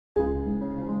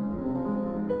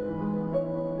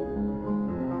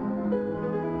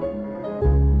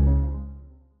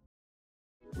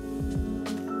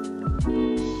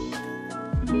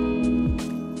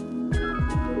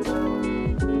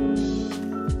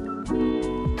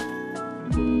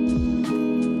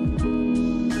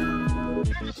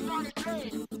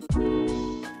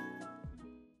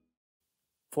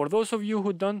For those of you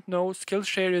who don't know,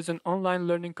 Skillshare is an online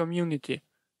learning community.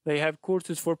 They have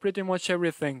courses for pretty much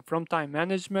everything, from time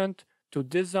management, to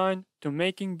design, to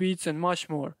making beats and much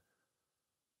more.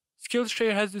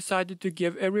 Skillshare has decided to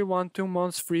give everyone 2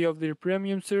 months free of their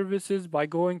premium services by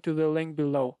going to the link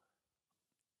below.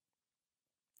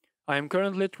 I am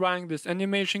currently trying this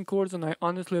animation course and I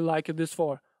honestly like it this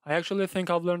far. I actually think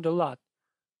I've learned a lot.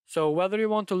 So whether you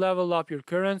want to level up your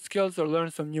current skills or learn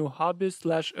some new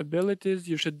hobbies/abilities,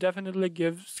 you should definitely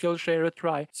give Skillshare a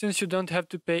try since you don't have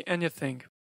to pay anything.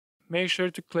 Make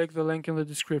sure to click the link in the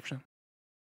description.